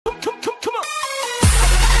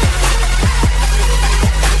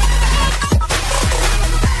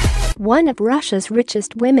One of Russia's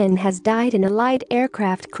richest women has died in a light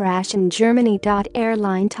aircraft crash in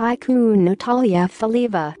Germany.Airline tycoon Natalia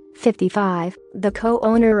Fileva, 55, the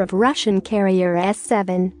co-owner of Russian carrier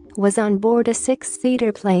S7, was on board a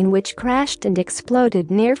six-seater plane which crashed and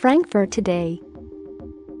exploded near Frankfurt today.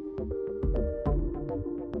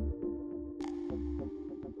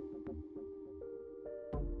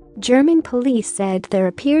 German police said there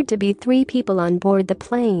appeared to be 3 people on board the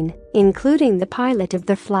plane, including the pilot of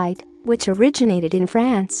the flight, which originated in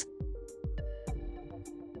France.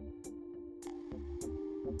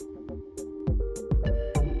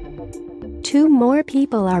 Two more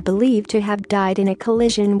people are believed to have died in a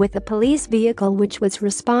collision with a police vehicle which was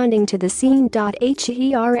responding to the scene.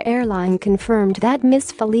 Germany.Airline confirmed that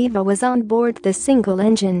Ms. Fileva was on board the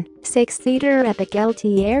single-engine, 6-seater Epic LT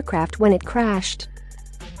aircraft when it crashed.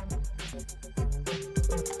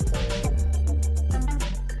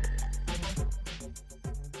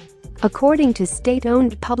 According to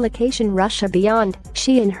state-owned publication Russia Beyond,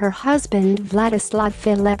 she and her husband Natalia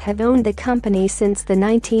Fileva have owned the company since the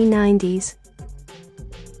 1990s.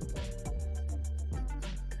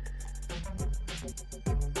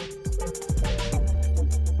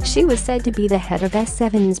 She was said to be the head of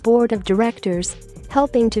S7's board of directors,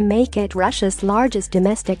 helping to make it Russia's largest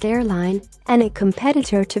domestic airline and a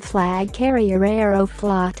competitor to flag carrier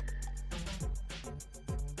Aeroflot.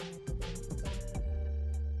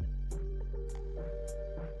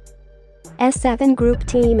 S7 Group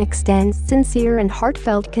team extends sincere and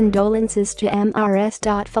heartfelt condolences to Ms.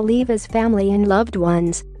 Fileva's family and loved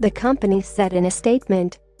ones, the company said in a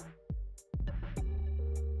statement.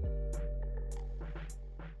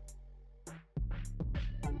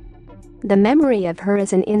 The memory of her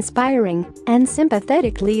as an inspiring and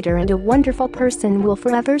sympathetic leader and a wonderful person will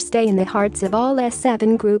forever stay in the hearts of all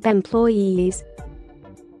S7 Group employees.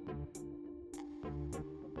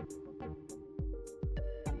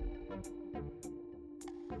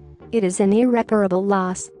 It is an irreparable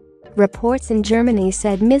loss. Reports in Germany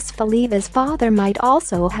said Ms. Fileva's father might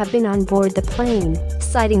also have been on board the plane,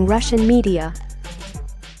 citing Russian media.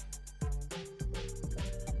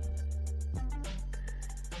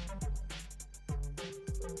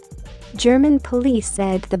 German police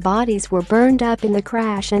said the bodies were burned up in the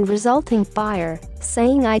crash and resulting fire,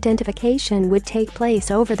 saying identification would take place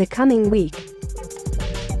over the coming week.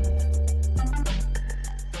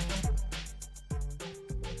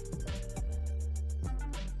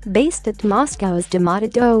 Based at Moscow's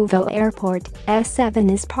Domodedovo Airport,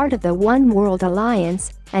 S7 is part of the One World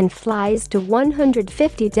Alliance and flies to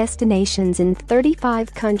 150 destinations in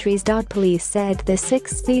 35 countries. Police said the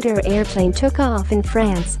 6-seater airplane took off in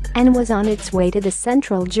France and was on its way to the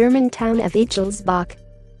central German town of Ichelsbach.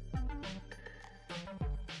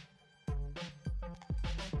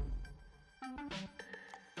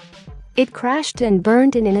 It crashed and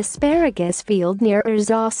burned in an asparagus field near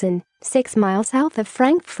Urzausen, 6 miles south of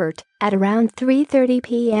Frankfurt, at around 3:30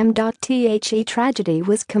 p.m. The tragedy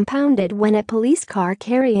was compounded when a police car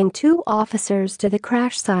carrying 2 officers to the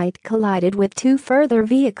crash site collided with 2 further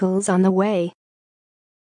vehicles on the way.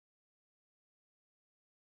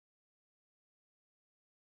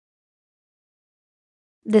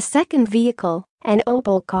 The second vehicle, an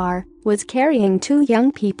Opel car, was carrying 2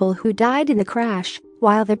 young people who died in the crash,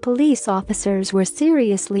 while the police officers were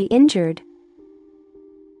seriously injured.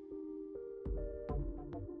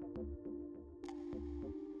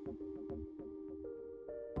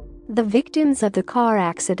 The victims of the car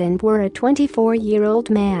accident were a 24-year-old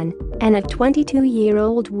man and a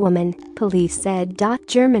 22-year-old woman, police said.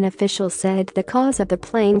 German officials said the cause of the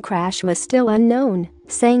plane crash was still unknown,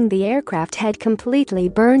 saying the aircraft had completely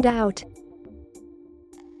burned out.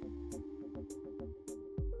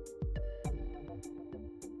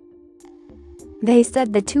 They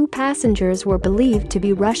said the 2 passengers were believed to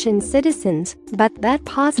be Russian citizens, but that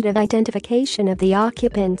positive identification of the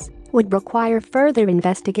occupants would require further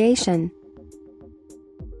investigation.